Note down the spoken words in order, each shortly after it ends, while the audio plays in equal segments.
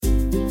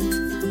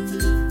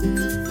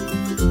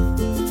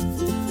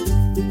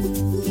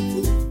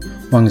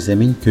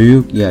왕쌤인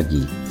교육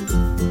이야기.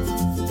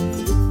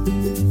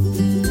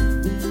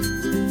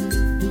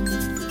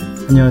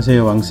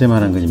 안녕하세요. 왕쌤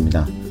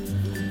한한근입니다.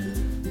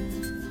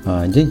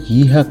 이제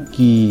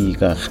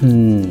 2학기가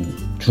한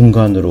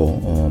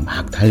중간으로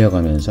막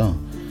달려가면서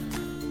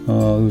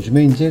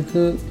요즘에 이제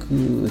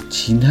그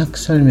진학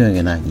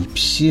설명회나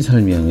입시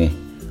설명회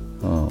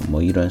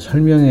뭐 이런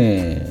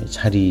설명회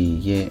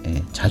자리에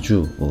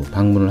자주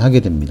방문을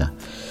하게 됩니다.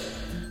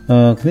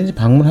 근데 이제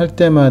방문할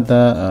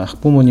때마다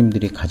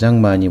학부모님들이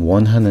가장 많이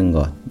원하는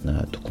것,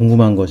 또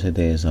궁금한 것에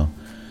대해서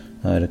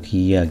이렇게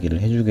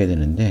이야기를 해주게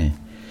되는데,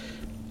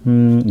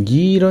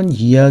 이런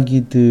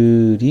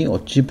이야기들이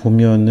어찌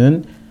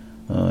보면은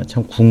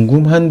참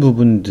궁금한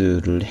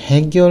부분들을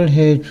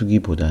해결해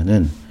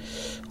주기보다는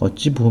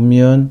어찌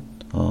보면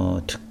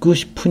듣고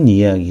싶은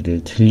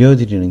이야기를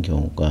들려드리는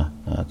경우가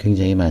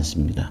굉장히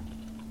많습니다.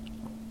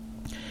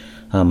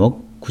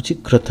 뭐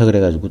굳이 그렇다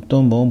그래가지고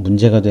또 뭐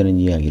문제가 되는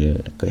이야기를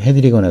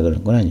해드리거나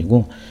그런 건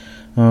아니고,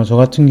 저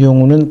같은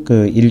경우는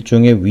그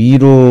일종의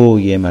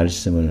위로의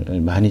말씀을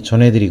많이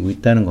전해드리고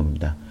있다는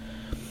겁니다.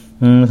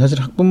 사실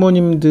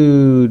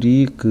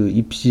학부모님들이 그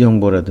입시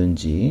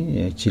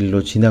정보라든지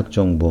진로 진학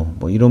정보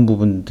뭐 이런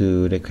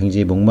부분들에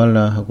굉장히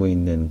목말라 하고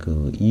있는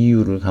그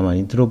이유를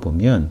가만히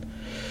들어보면,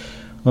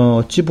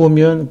 어찌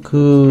보면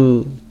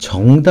그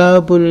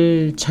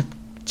정답을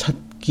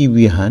찾기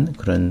위한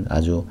그런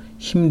아주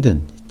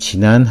힘든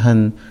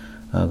지난한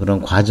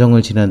그런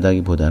과정을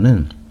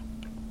지난다기보다는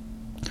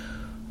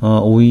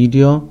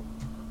오히려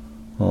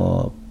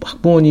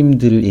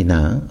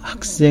학부모님들이나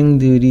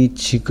학생들이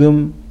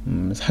지금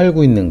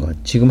살고 있는 것,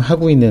 지금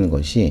하고 있는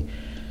것이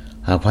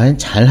과연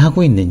잘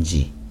하고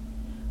있는지,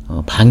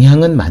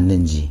 방향은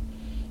맞는지,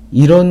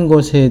 이런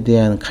것에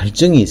대한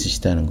갈증이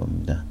있으시다는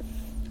겁니다.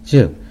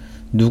 즉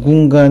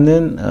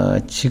누군가는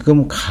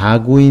지금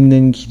가고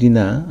있는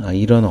길이나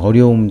이런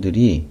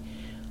어려움들이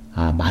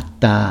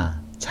맞다,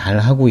 잘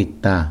하고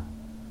있다,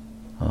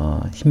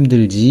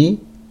 힘들지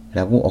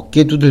라고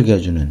어깨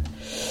두들겨주는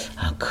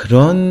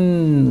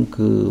그런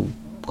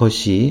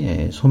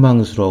것이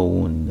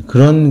소망스러운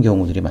그런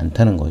경우들이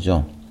많다는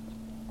거죠.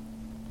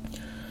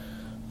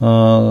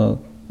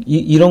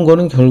 이런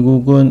거는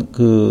결국은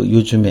그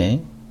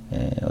요즘에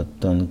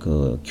어떤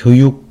그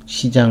교육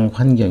시장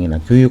환경이나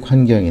교육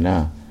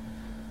환경이나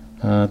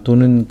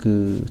또는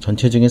그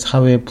전체적인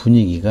사회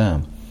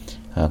분위기가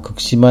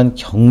극심한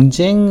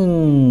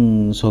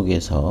경쟁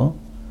속에서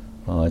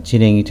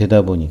진행이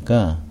되다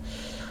보니까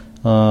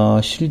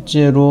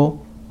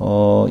실제로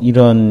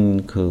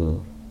이런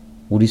그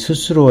우리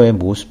스스로의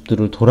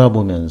모습들을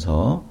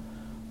돌아보면서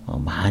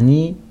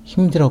많이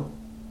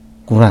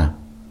힘들었구나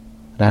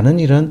라는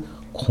이런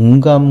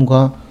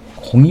공감과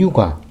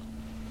공유가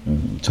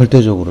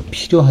절대적으로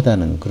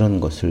필요하다는 그런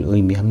것을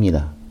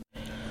의미합니다.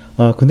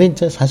 근데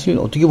이제 사실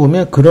어떻게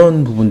보면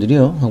그런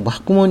부분들이요,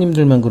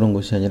 학부모님들만 그런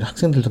것이 아니라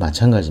학생들도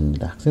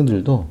마찬가지입니다.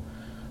 학생들도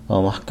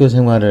학교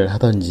생활을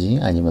하든지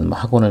아니면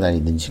학원을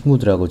다니든지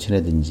친구들하고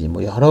지내든지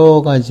뭐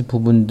여러 가지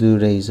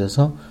부분들에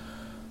있어서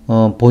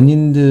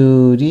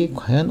본인들이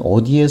과연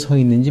어디에 서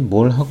있는지,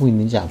 뭘 하고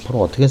있는지, 앞으로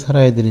어떻게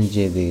살아야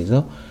되는지에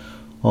대해서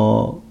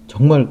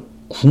정말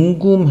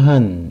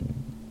궁금한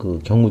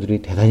그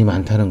경우들이 대단히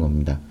많다는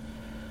겁니다.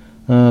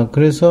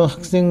 그래서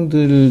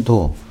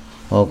학생들도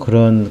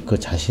그런 그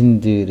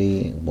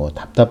자신들이 뭐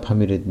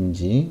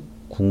답답함이라든지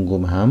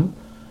궁금함,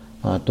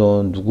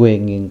 또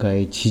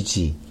누구에게인가의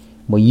지지,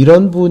 뭐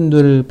이런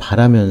부분들을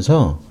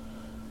바라면서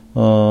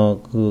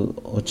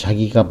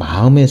자기가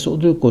마음에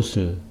쏟을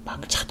곳을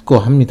막 찾고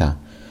합니다.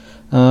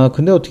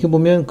 근데 어떻게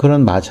보면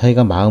그런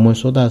자기가 마음을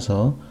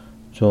쏟아서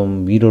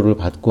좀 위로를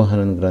받고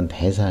하는 그런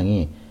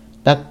대상이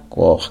딱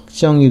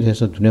확정이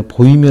돼서 눈에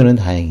보이면은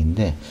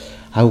다행인데,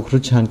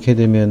 그렇지 않게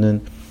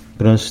되면은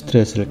그런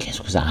스트레스를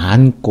계속해서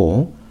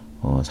안고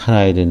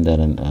살아야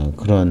된다는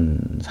그런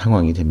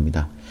상황이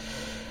됩니다.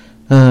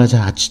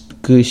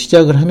 그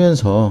시작을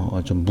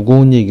하면서 좀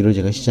무거운 얘기로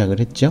제가 시작을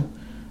했죠.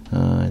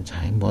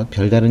 뭐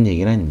별다른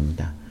얘기는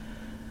아닙니다.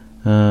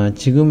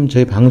 지금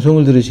저희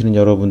방송을 들으시는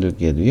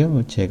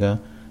여러분들께도요, 제가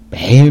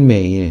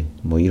매일매일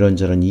뭐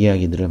이런저런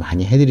이야기들을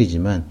많이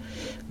해드리지만,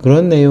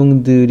 그런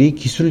내용들이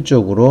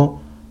기술적으로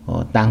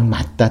딱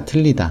맞다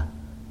틀리다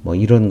뭐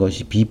이런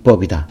것이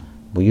비법이다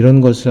뭐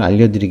이런 것을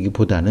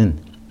알려드리기보다는,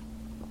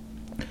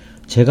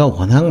 제가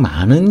워낙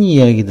많은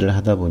이야기들을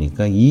하다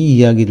보니까 이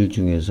이야기들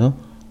중에서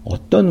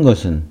어떤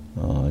것은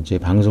제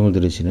방송을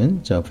들으시는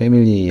저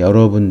패밀리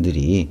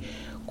여러분들이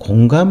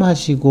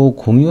공감하시고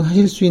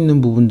공유하실 수 있는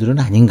부분들은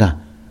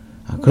아닌가,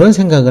 그런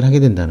생각을 하게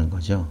된다는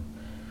거죠.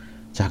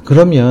 자,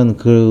 그러면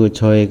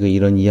저의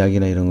이런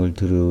이야기나 이런 걸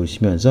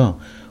들으시면서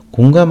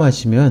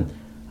공감하시면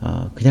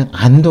그냥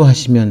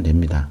안도하시면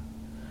됩니다.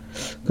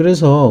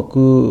 그래서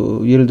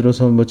예를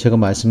들어서 뭐 제가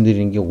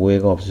말씀드리는 게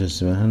오해가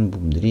없으셨으면 하는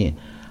부분들이,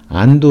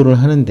 안도를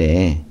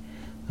하는데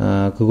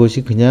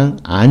그것이 그냥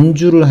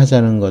안주를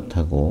하자는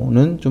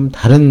것하고는 좀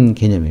다른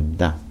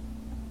개념입니다.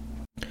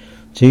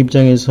 제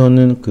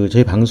입장에서는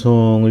저희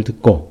방송을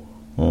듣고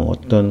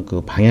어떤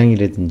그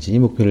방향이라든지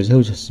목표를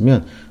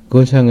세우셨으면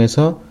그것을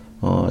향해서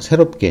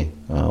새롭게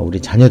우리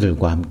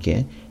자녀들과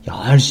함께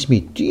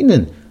열심히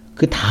뛰는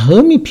그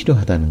다음이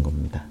필요하다는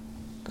겁니다.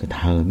 그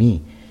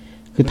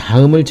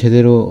다음을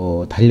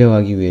제대로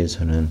달려가기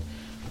위해서는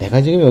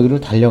내가 지금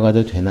여기로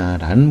달려가도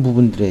되나라는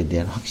부분들에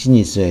대한 확신이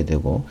있어야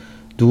되고,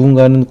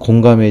 누군가는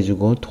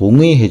공감해주고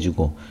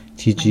동의해주고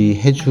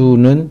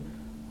지지해주는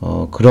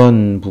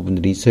그런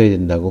부분들이 있어야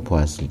된다고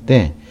보았을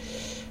때,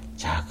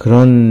 자,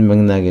 그런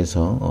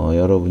맥락에서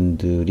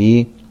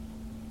여러분들이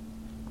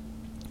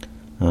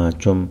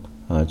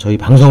저희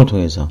방송을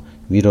통해서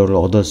위로를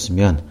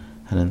얻었으면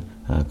하는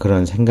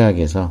그런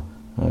생각에서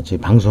저희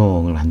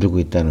방송을 만들고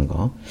있다는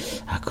거,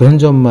 그런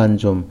점만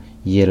좀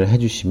이해를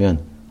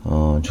해주시면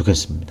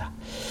좋겠습니다.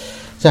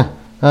 자,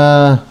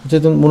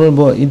 어쨌든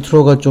오늘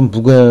인트로가 좀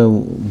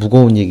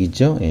무거운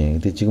얘기죠. 예,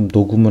 근데 지금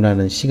녹음을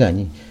하는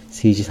시간이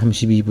 3시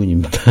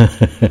 32분입니다.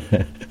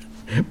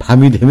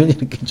 밤이 되면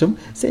이렇게 좀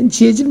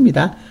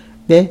센치해집니다.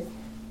 네,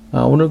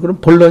 오늘 그럼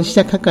본론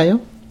시작할까요?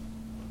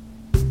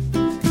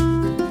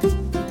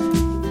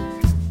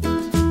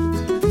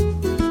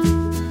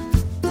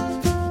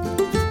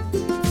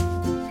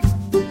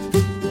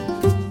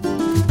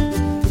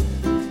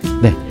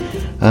 네,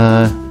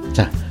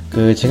 자,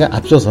 제가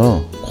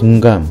앞서서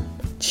공감,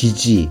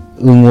 지지,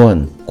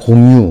 응원,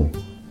 공유,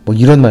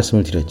 이런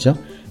말씀을 드렸죠.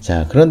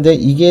 자, 그런데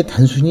이게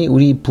단순히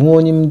우리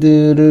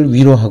부모님들을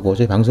위로하고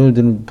저희 방송을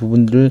듣는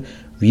부분들을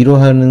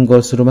위로하는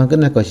것으로만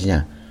끝날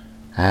것이냐?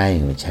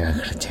 아이고, 제가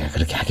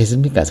그렇게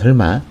하겠습니까?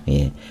 설마.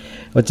 예.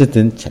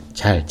 어쨌든,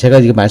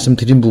 제가 지금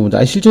말씀드린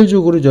부분도,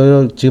 실질적으로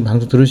지금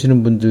방송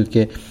들으시는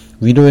분들께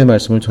위로의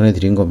말씀을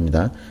전해드린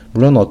겁니다.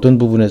 물론 어떤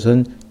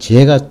부분에선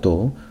제가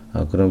또,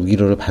 그런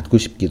위로를 받고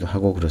싶기도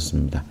하고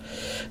그렇습니다.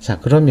 자,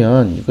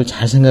 그러면 이걸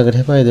잘 생각을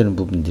해봐야 되는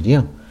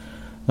부분들이요.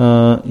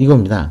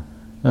 이겁니다.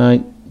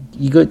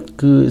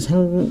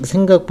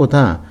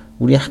 생각보다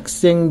우리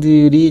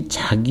학생들이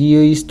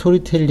자기의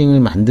스토리텔링을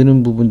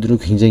만드는 부분들을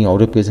굉장히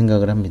어렵게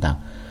생각을 합니다.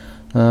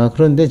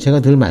 그런데 제가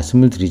늘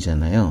말씀을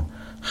드리잖아요.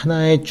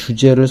 하나의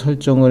주제를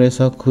설정을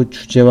해서 그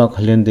주제와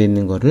관련되어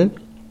있는 거를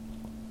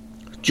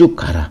쭉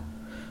가라.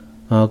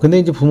 근데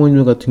이제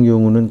부모님 같은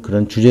경우는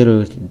그런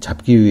주제를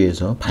잡기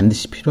위해서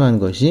반드시 필요한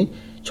것이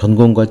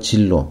전공과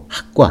진로,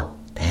 학과,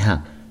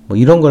 대학,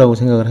 이런 거라고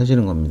생각을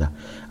하시는 겁니다.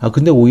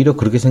 근데 오히려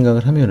그렇게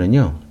생각을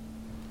하면은요,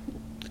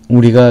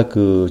 우리가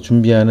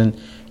준비하는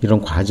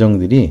이런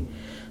과정들이,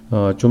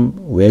 좀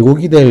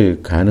왜곡이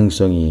될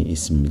가능성이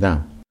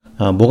있습니다.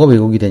 뭐가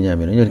왜곡이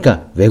되냐면요.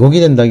 그러니까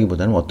왜곡이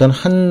된다기보다는 어떤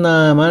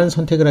하나만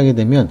선택을 하게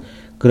되면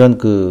그런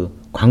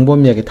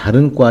광범위하게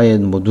다른 과에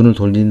눈을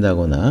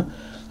돌린다거나,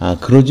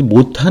 그러지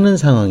못하는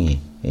상황이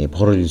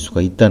벌어질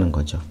수가 있다는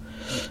거죠.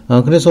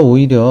 그래서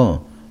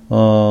오히려,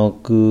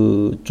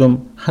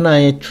 좀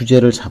하나의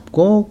주제를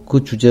잡고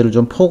그 주제를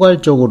좀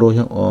포괄적으로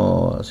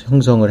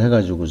형성을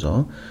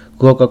해가지고서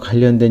그것과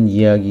관련된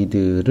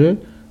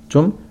이야기들을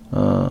좀,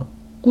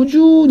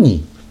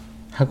 꾸준히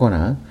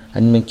하거나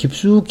아니면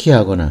깊숙이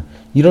하거나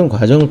이런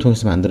과정을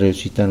통해서 만들어낼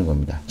수 있다는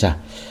겁니다. 자,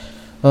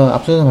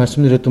 앞서서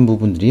말씀드렸던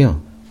부분들이요.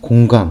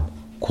 공감,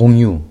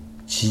 공유,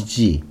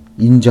 지지,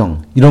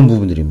 인정, 이런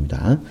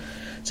부분들입니다.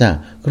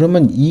 자,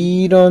 그러면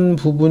이런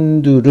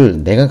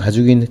부분들을 내가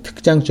가지고 있는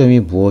특장점이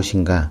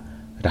무엇인가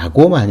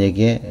라고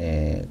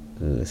만약에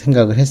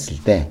생각을 했을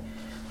때,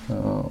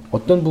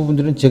 어떤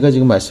부분들은 제가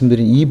지금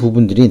말씀드린 이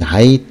부분들이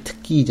나의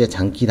특기이자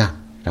장기다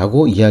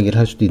라고 이야기를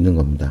할 수도 있는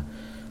겁니다.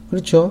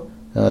 그렇죠?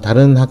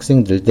 다른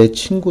학생들, 내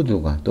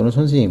친구들과 또는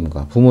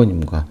선생님과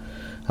부모님과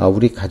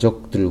우리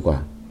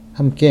가족들과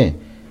함께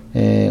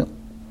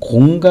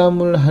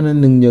공감을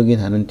하는 능력이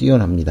나는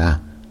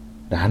뛰어납니다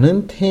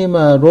라는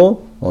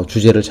테마로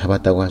주제를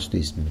잡았다고 할 수도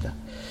있습니다.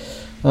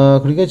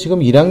 그러니까 지금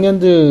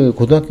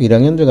고등학교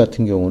 1학년들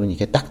같은 경우는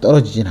이게 딱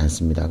떨어지진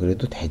않습니다.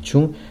 그래도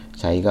대충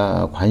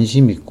자기가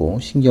관심 있고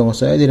신경을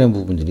써야 되는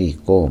부분들이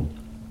있고,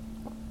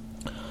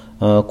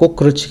 꼭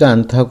그렇지가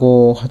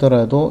않다고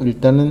하더라도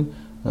일단은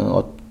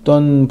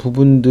어떤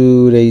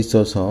부분들에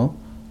있어서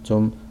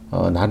좀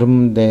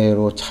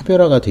나름대로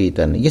차별화가 되어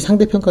있다는, 이게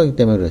상대평가이기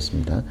때문에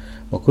그렇습니다.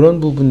 그런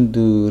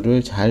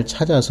부분들을 잘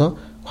찾아서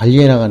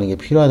관리해 나가는 게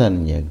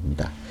필요하다는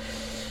이야기입니다.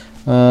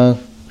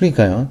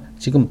 그러니까요,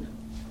 지금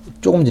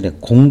조금 전에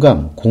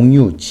공감,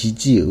 공유,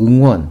 지지,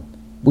 응원,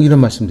 이런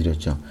말씀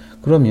드렸죠.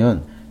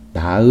 그러면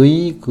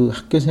나의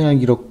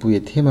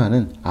학교생활기록부의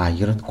테마는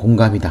이런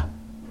공감이다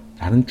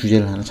라는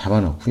주제를 하나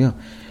잡아놓고요.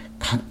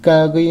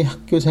 각각의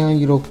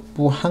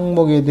학교생활기록부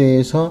항목에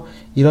대해서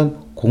이런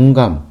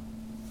공감,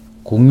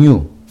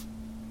 공유,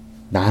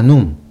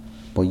 나눔,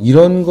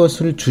 이런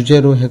것을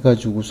주제로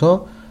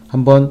해가지고서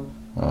한번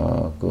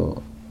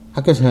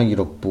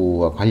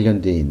학교생활기록부와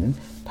관련되어 있는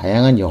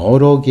다양한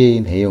여러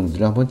개의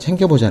내용들을 한번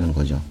챙겨보자는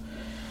거죠.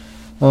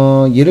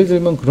 예를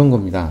들면 그런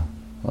겁니다.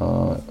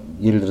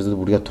 예를 들어서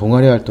우리가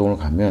동아리 활동을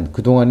가면,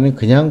 그 동아리는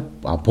그냥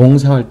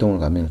봉사활동을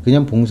가면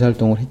그냥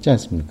봉사활동을 했지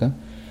않습니까?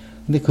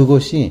 근데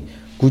그것이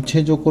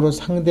구체적으로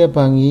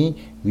상대방이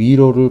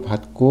위로를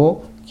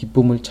받고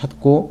기쁨을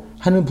찾고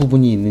하는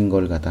부분이 있는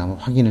걸 갖다 한번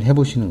확인을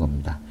해보시는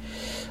겁니다.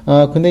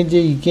 근데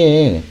이제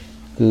이게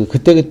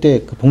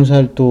그때그때 그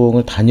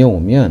봉사활동을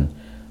다녀오면,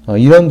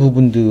 이런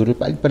부분들을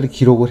빨리빨리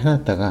기록을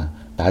해놨다가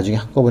나중에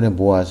한꺼번에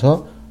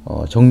모아서,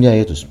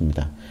 정리하게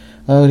뒀습니다.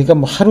 그러니까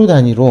뭐 하루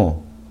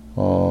단위로,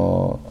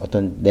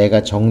 어떤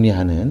내가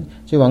정리하는,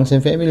 저희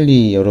왕쌤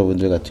패밀리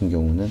여러분들 같은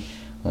경우는,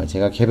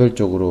 제가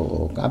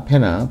개별적으로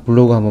카페나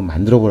블로그 한번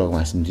만들어 보라고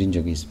말씀드린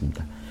적이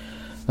있습니다.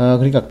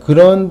 그러니까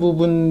그런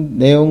부분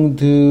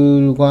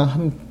내용들과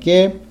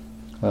함께,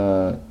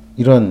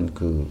 이런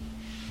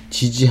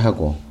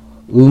지지하고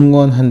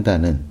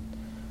응원한다는,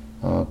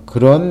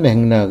 그런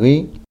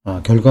맥락의,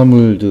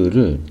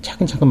 결과물들을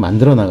차근차근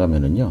만들어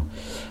나가면은요,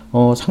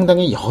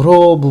 상당히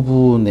여러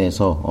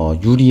부분에서,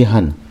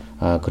 유리한,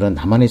 그런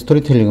나만의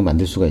스토리텔링을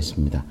만들 수가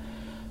있습니다.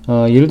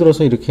 예를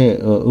들어서 이렇게,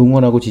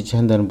 응원하고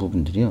지지한다는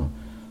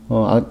부분들이요,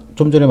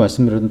 좀 전에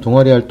말씀드렸던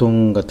동아리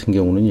활동 같은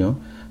경우는요,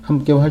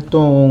 함께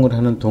활동을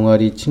하는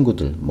동아리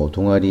친구들, 뭐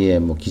동아리의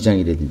뭐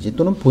기장이라든지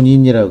또는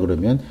본인이라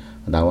그러면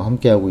나와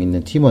함께하고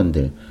있는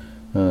팀원들에게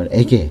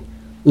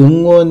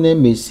응원의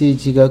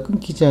메시지가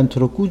끊기지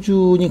않도록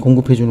꾸준히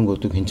공급해 주는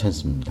것도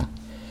괜찮습니다.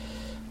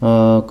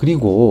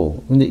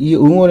 그리고 근데 이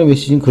응원의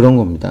메시지는 그런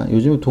겁니다.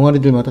 요즘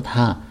동아리들마다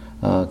다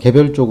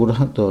개별적으로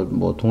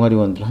뭐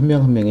동아리원들 한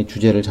명 한 명의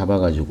주제를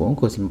잡아가지고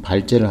그것을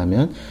발제를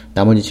하면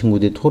나머지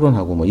친구들이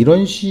토론하고 뭐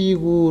이런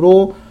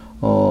식으로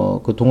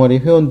그 동아리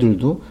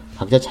회원들도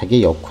각자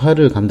자기의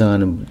역할을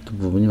감당하는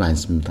부분이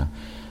많습니다.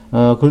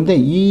 그런데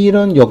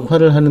이런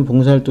역할을 하는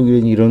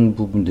봉사활동이라는 이런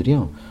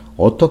부분들이요,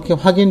 어떻게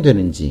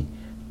확인되는지,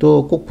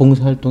 또 꼭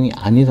봉사활동이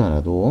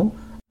아니더라도,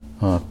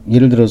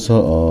 예를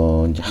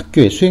들어서, 이제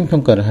학교에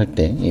수행평가를 할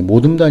때,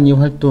 모둠 단위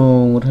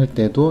활동을 할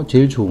때도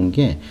제일 좋은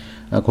게,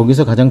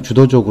 거기서 가장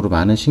주도적으로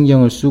많은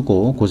신경을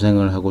쓰고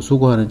고생을 하고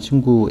수고하는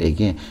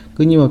친구에게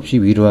끊임없이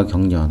위로와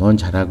격려, 넌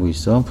잘하고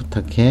있어,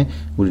 부탁해,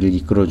 우리를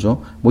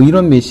이끌어줘, 뭐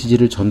이런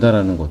메시지를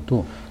전달하는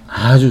것도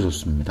아주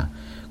좋습니다.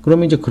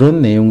 그러면 이제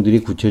그런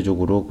내용들이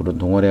구체적으로 그런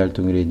동아리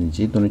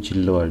활동이라든지 또는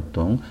진로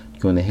활동,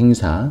 교내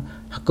행사,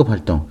 학급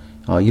활동,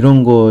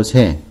 이런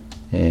것에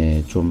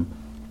좀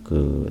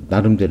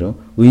나름대로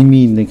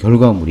의미 있는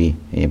결과물이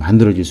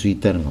만들어질 수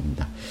있다는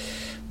겁니다.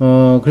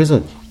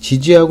 그래서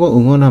지지하고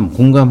응원함,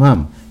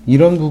 공감함,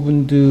 이런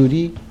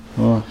부분들이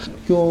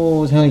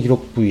학교 생활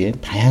기록부에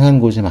다양한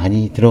곳에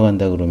많이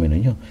들어간다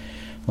그러면은요,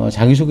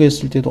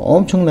 자기소개했을 때도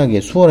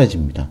엄청나게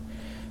수월해집니다.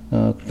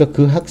 그러니까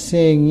그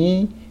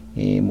학생이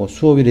뭐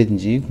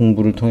수업이라든지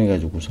공부를 통해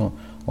가지고서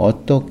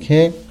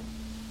어떻게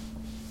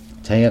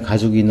자기가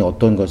가지고 있는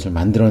어떤 것을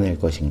만들어낼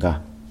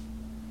것인가,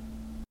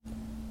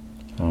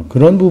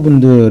 그런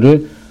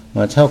부분들을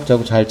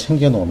차곡차곡 잘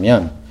챙겨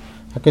놓으면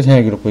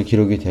학교생활 기록부에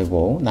기록이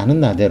되고, 나는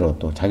나대로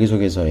또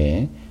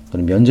자기소개서에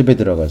그런 면접에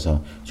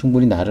들어가서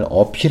충분히 나를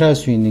어필할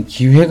수 있는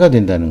기회가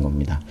된다는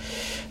겁니다.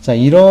 자,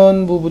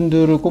 이런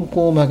부분들을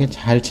꼼꼼하게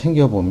잘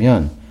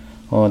챙겨보면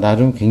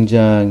나름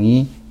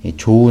굉장히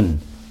좋은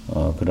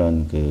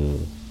그런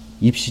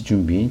입시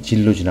준비,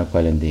 진로 진학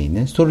관련되어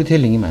있는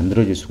스토리텔링이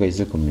만들어질 수가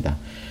있을 겁니다.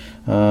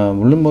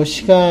 물론 뭐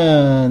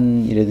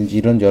시간이라든지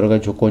이런 여러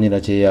가지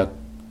조건이나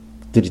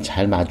제약들이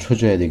잘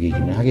맞춰줘야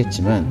되기는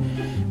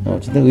하겠지만,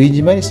 어쨌든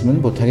의지만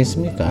있으면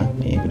못하겠습니까?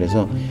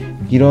 그래서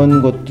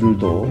이런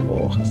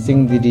것들도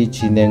학생들이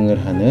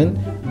진행을 하는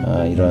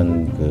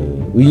이런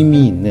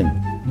의미 있는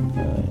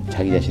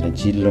자기 자신의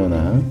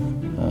진로나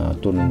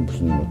또는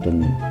무슨 어떤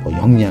뭐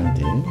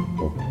역량들,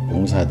 뭐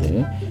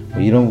봉사들,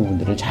 뭐 이런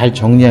부분들을 잘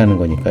정리하는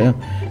거니까요.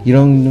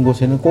 이런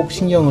곳에는 꼭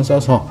신경을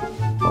써서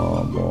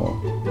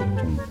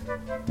좀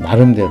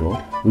나름대로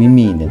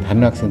의미 있는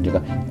다른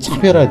학생들과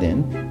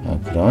차별화된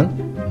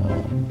그런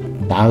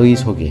나의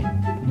소개서,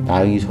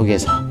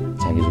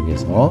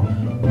 자기소개서,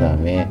 그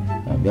다음에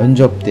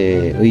면접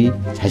때의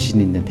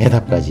자신 있는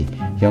대답까지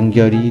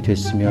연결이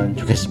됐으면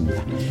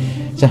좋겠습니다.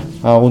 자,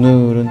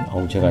 오늘은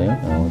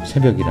제가요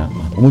새벽이라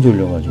너무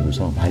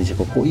졸려가지고서 말이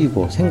자꾸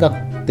꼬이고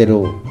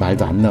생각대로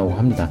말도 안 나오고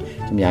합니다.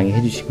 좀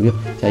양해해 주시고요.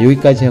 자,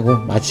 여기까지 하고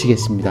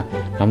마치겠습니다.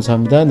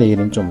 감사합니다.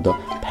 내일은 좀 더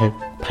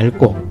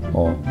밝고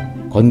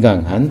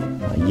건강한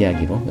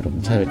이야기로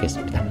여러분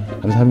찾아뵙겠습니다.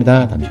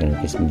 감사합니다. 다음 시간에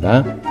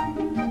뵙겠습니다.